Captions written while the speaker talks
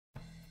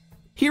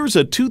Here's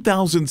a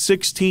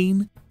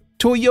 2016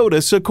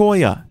 Toyota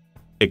Sequoia.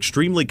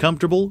 Extremely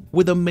comfortable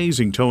with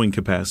amazing towing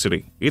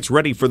capacity. It's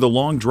ready for the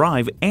long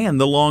drive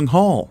and the long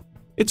haul.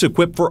 It's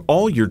equipped for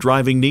all your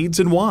driving needs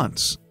and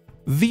wants.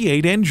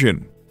 V8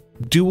 engine,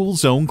 dual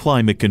zone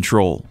climate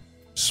control,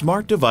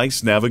 smart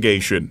device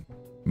navigation,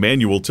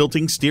 manual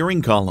tilting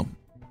steering column,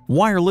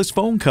 wireless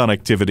phone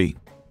connectivity,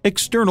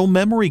 external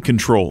memory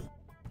control,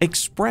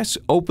 express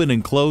open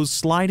and close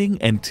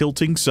sliding and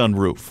tilting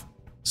sunroof,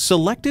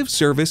 selective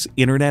service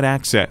internet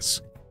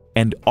access,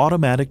 and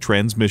automatic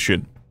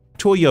transmission.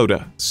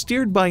 Toyota,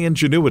 steered by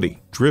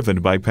ingenuity,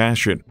 driven by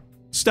passion.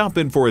 Stop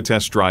in for a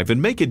test drive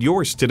and make it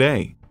yours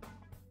today.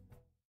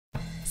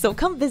 So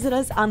come visit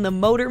us on the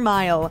Motor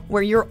Mile,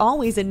 where you're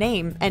always a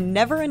name and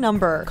never a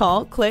number.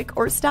 Call, click,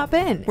 or stop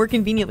in. We're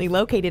conveniently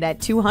located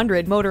at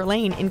 200 Motor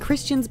Lane in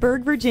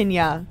Christiansburg,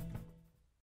 Virginia.